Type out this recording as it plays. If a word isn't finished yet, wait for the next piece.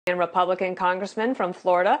Republican congressman from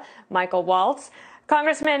Florida, Michael Waltz.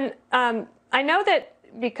 Congressman, I know that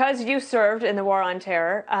because you served in the war on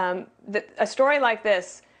terror, a story like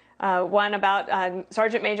this, one about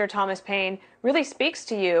Sergeant Major Thomas Payne, really speaks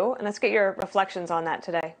to you. And let's get your reflections on that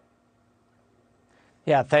today.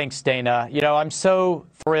 Yeah, thanks, Dana. You know, I'm so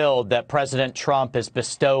thrilled that President Trump is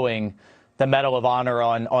bestowing the Medal of Honor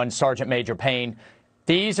on Sergeant Major Payne.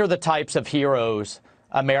 These are the types of heroes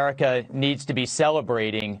America needs to be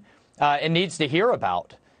celebrating and needs to hear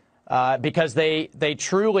about because they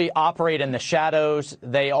truly operate in the shadows.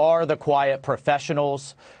 They are the quiet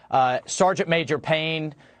professionals. Sergeant Major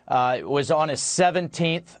Payne was on his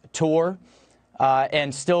 17th tour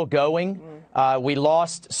and still going. We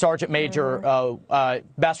lost Sergeant Major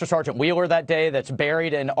Master Sergeant Wheeler that day, that's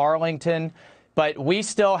buried in Arlington. But we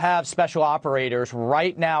still have special operators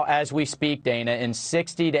right now as we speak, Dana, in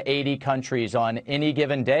 60 to 80 countries on any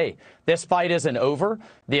given day. This fight isn't over.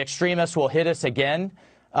 The extremists will hit us again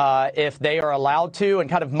if they are allowed to. And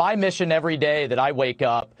kind of my mission every day that I wake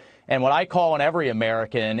up and what I call on every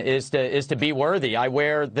American is to be worthy. I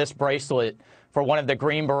wear this bracelet for one of the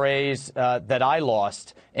Green Berets that I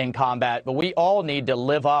lost in combat. But we all need to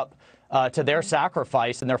live up to their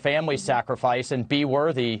sacrifice and their family's sacrifice and be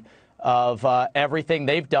worthy of everything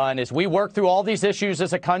they've done. As we work through all these issues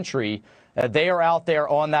as a country, they are out there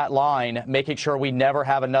on that line, making sure we never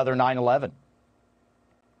have another 9/11.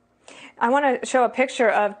 I want to show a picture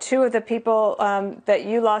of two of the people that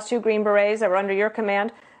you lost, two Green Berets that were under your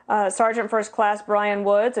command, Sergeant First Class Brian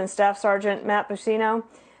Woods and Staff Sergeant Matt Pucino.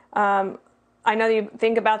 I know you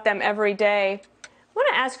think about them every day. I want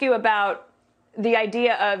to ask you about the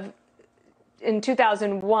idea of, in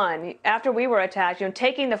 2001, after we were attacked,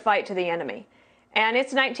 taking the fight to the enemy. And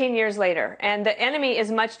it's 19 years later, and the enemy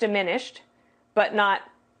is much diminished, but not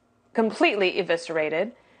completely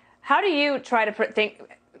eviscerated. How do you try to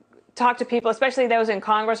talk to people, especially those in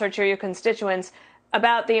Congress or to your constituents,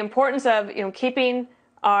 about the importance of keeping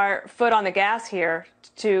our foot on the gas here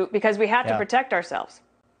because we have to protect ourselves?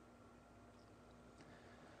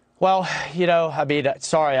 Well, I mean,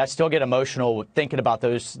 sorry, I still get emotional thinking about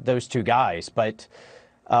those two guys, but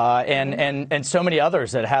and so many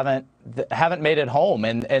others that haven't made it home,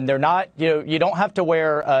 and they're not. You don't have to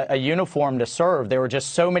wear a uniform to serve. There were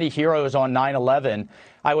just so many heroes on 9/11.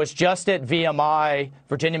 I was just at VMI,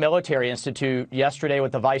 Virginia Military Institute, yesterday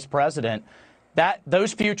with the Vice President.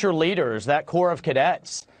 Those future leaders, that Corps of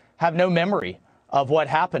Cadets, have no memory of what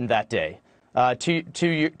happened that day.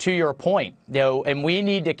 To your point, and we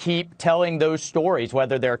need to keep telling those stories,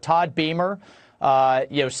 whether they're Todd Beamer,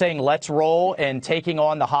 saying let's roll and taking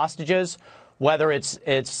on the hostages, whether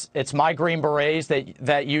it's my Green Berets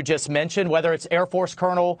that you just mentioned, whether it's Air Force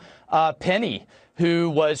Colonel Penny, who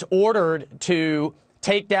was ordered to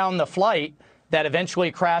take down the flight that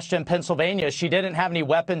eventually crashed in Pennsylvania. She didn't have any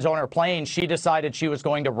weapons on her plane. She decided she was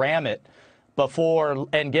going to ram it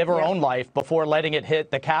and give her own life before letting it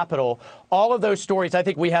hit the Capitol. All of those stories, I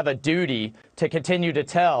think we have a duty to continue to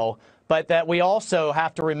tell, but that we also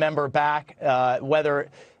have to remember back,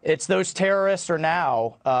 whether it's those terrorists or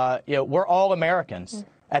now, we're all Americans.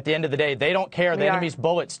 At the end of the day, they don't care. The enemy's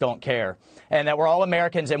bullets don't care. And that we're all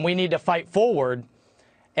Americans, and we need to fight forward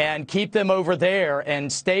and keep them over there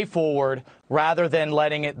and stay forward rather than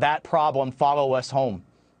letting that problem follow us home.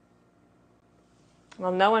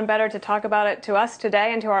 Well, no one better to talk about it to us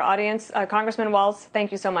today and to our audience. Congressman Waltz,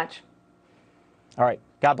 thank you so much. All right.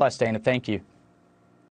 God bless, Dana. Thank you.